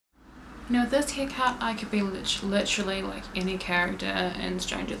You know, with this haircut I could be literally like any character in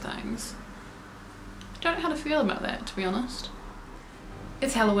Stranger Things. I don't know how to feel about that, to be honest.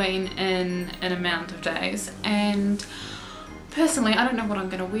 It's Halloween in an amount of days, and personally I don't know what I'm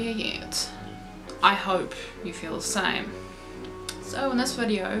going to wear yet. I hope you feel the same. So in this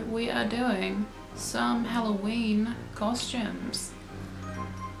video we are doing some Halloween costumes.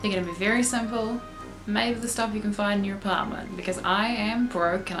 They're going to be very simple, made with the stuff you can find in your apartment, because I am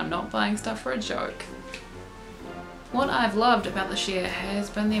broke and I'm not buying stuff for a joke. What I've loved about this year has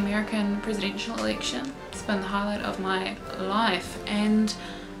been the American presidential election. It's been the highlight of my life. And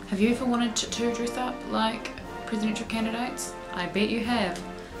have you ever wanted to dress up like presidential candidates? I bet you have.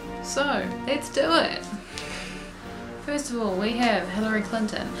 So let's do it. First of all, we have Hillary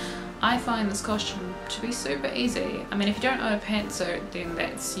Clinton. I find this costume to be super easy. I mean, if you don't own a pantsuit, then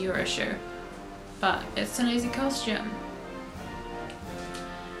that's your issue. But it's an easy costume.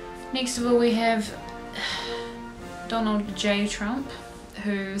 Next of all, we have Donald J. Trump,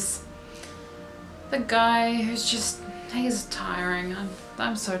 who's the guy who's just, he's tiring.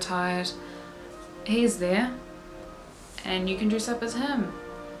 I'm so tired. He's there, and you can dress up as him.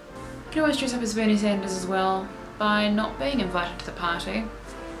 You can always dress up as Bernie Sanders as well, by not being invited to the party.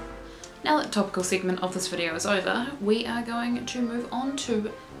 Now that the topical segment of this video is over, we are going to move on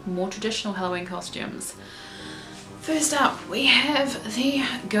to more traditional Halloween costumes. First up, we have the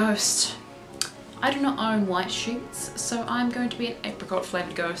Ghost. I do not own white sheets, so I'm going to be an apricot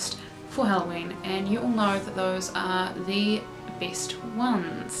flavoured ghost for Halloween, and you all know that those are the best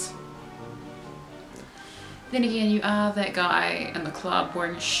ones. Then again, you are that guy in the club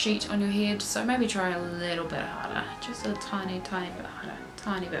wearing a sheet on your head, so maybe try a little bit harder. Just a tiny bit harder.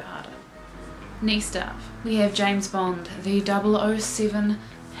 Tiny bit harder. Next up, we have James Bond, the 007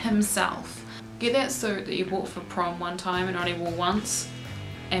 himself. Get that suit that you bought for prom one time and only wore once,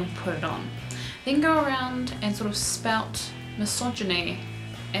 and put it on. Then go around and sort of spout misogyny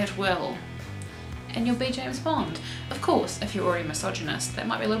at will, and you'll be James Bond. Of course, if you're already a misogynist, that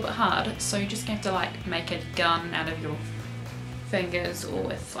might be a little bit hard, so you just have to like make a gun out of your fingers or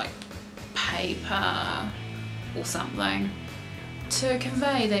with like paper or something to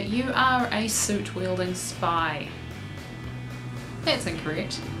convey that you are a suit-wielding spy. That's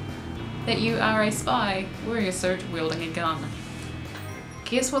incorrect. That you are a spy wearing a suit wielding a gun.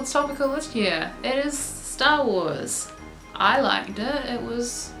 Guess what's topical this year? It is Star Wars. I liked it. It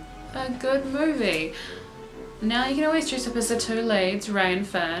was a good movie. Now you can always dress up as the two leads, Rey and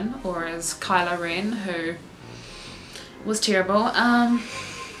Finn, or as Kylo Ren, who was terrible.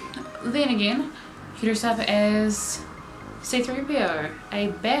 Then again, you can dress up as C-3PO, a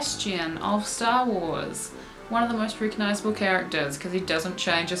bastion of Star Wars. One of the most recognisable characters because he doesn't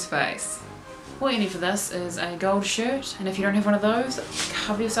change his face. What you need for this is a gold shirt, and if you don't have one of those,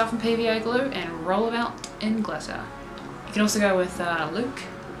 cover yourself in PVA glue and roll it out in glitter. You can also go with Luke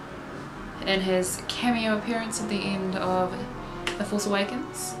in his cameo appearance at the end of The Force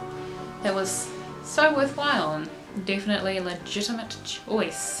Awakens. That was so worthwhile and definitely a legitimate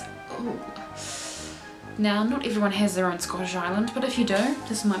choice. Ooh. Now, not everyone has their own Scottish island, but if you do,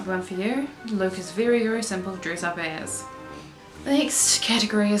 this might be one for you. Luke is very, very simple to dress up as. The next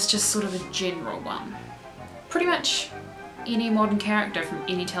category is just sort of a general one. Pretty much any modern character from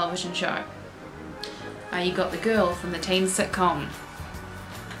any television show. You got the girl from the teen sitcom.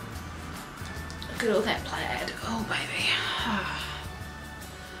 Look at all that plaid. Oh baby.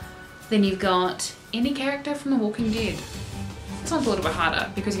 Then you've got any character from The Walking Dead. This one's a little bit harder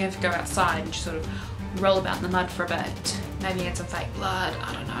because you have to go outside and just sort of roll about in the mud for a bit. Maybe add some fake blood,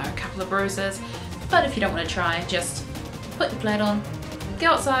 I don't know, a couple of bruises. But if you don't want to try, just put your plaid on, go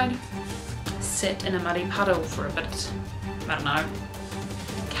outside, sit in a muddy puddle for a bit. I don't know,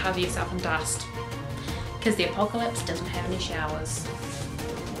 cover yourself in dust. Because the apocalypse doesn't have any showers.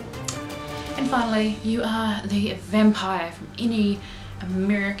 And finally, you are the vampire from any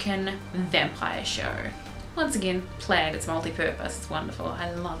American vampire show. Once again, plaid, it's multi-purpose, it's wonderful,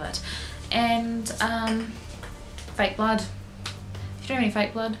 I love it. And fake blood. If you don't have any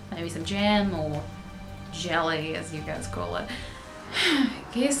fake blood, maybe some jam or jelly as you guys call it.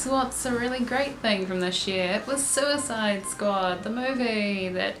 Guess what's a really great thing from this year? It was Suicide Squad, the movie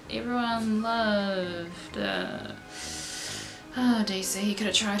that everyone loved. DC, you could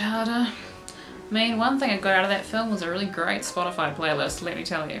have tried harder. I mean, one thing I got out of that film was a really great Spotify playlist, let me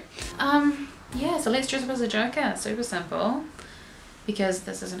tell you. Yeah, so let's dress up as a Joker, super simple. Because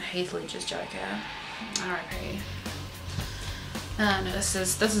this isn't Heath Ledger's Joker. R.I.P. No, this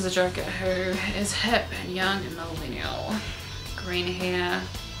is a Joker who is hip and young and millennial. Green hair,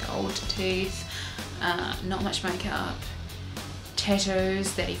 gold teeth, not much makeup,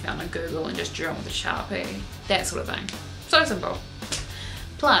 tattoos that he found on Google and just drew on with a Sharpie, that sort of thing. So simple.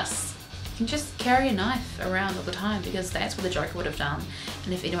 Plus, you can just carry a knife around all the time because that's what the Joker would have done.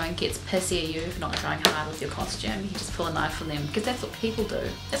 And if anyone gets pissy at you for not trying hard with your costume, you just pull a knife on them because that's what people do.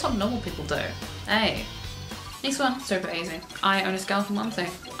 That's what normal people do. Hey. Next one, super easy. I own a skeleton onesie.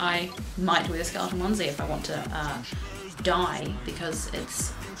 I might wear a skeleton onesie if I want to die because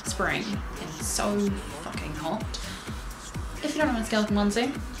it's spring and so fucking hot. If you don't own a skeleton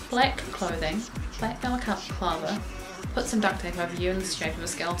onesie, black clothing, black balaclava, put some duct tape over you in the shape of a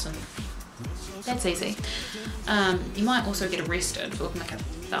skeleton. That's easy. You might also get arrested for looking like a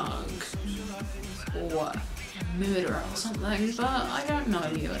thug or murderer or something, but I don't know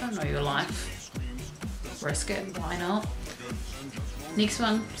you, I don't know your life. Risk it, why not? Next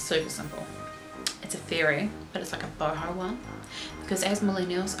one, super simple. It's a fairy, but it's like a boho one. Because as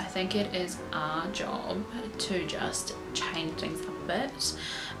millennials, I think it is our job to just change things up a bit.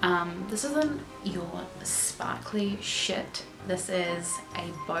 This isn't your sparkly shit. This is a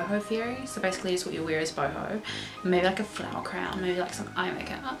boho fairy. So basically it's what you wear as boho. Maybe like a flower crown, maybe like some eye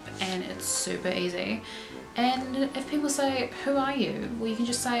makeup, and it's super easy. And if people say, who are you? Well, you can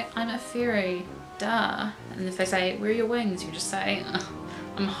just say, I'm a fairy. Duh. And if they say, where are your wings? You just say,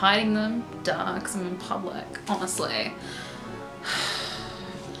 I'm hiding them, duh, because I'm in public. Honestly.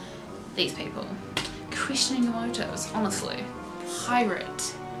 These people. Questioning your motives, honestly.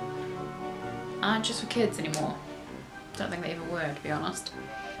 Pirate. Aren't just for kids anymore. Don't think they ever were, to be honest.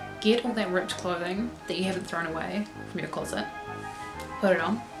 Get all that ripped clothing that you haven't thrown away from your closet. Put it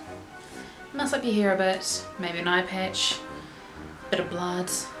on. Muss up your hair a bit, maybe an eye patch, bit of blood,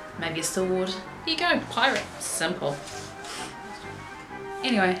 maybe a sword. There you go, pirate. Simple.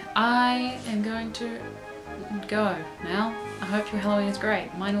 Anyway, I am going to go now. I hope your Halloween is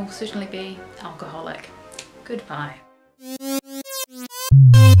great. Mine will certainly be alcoholic. Goodbye.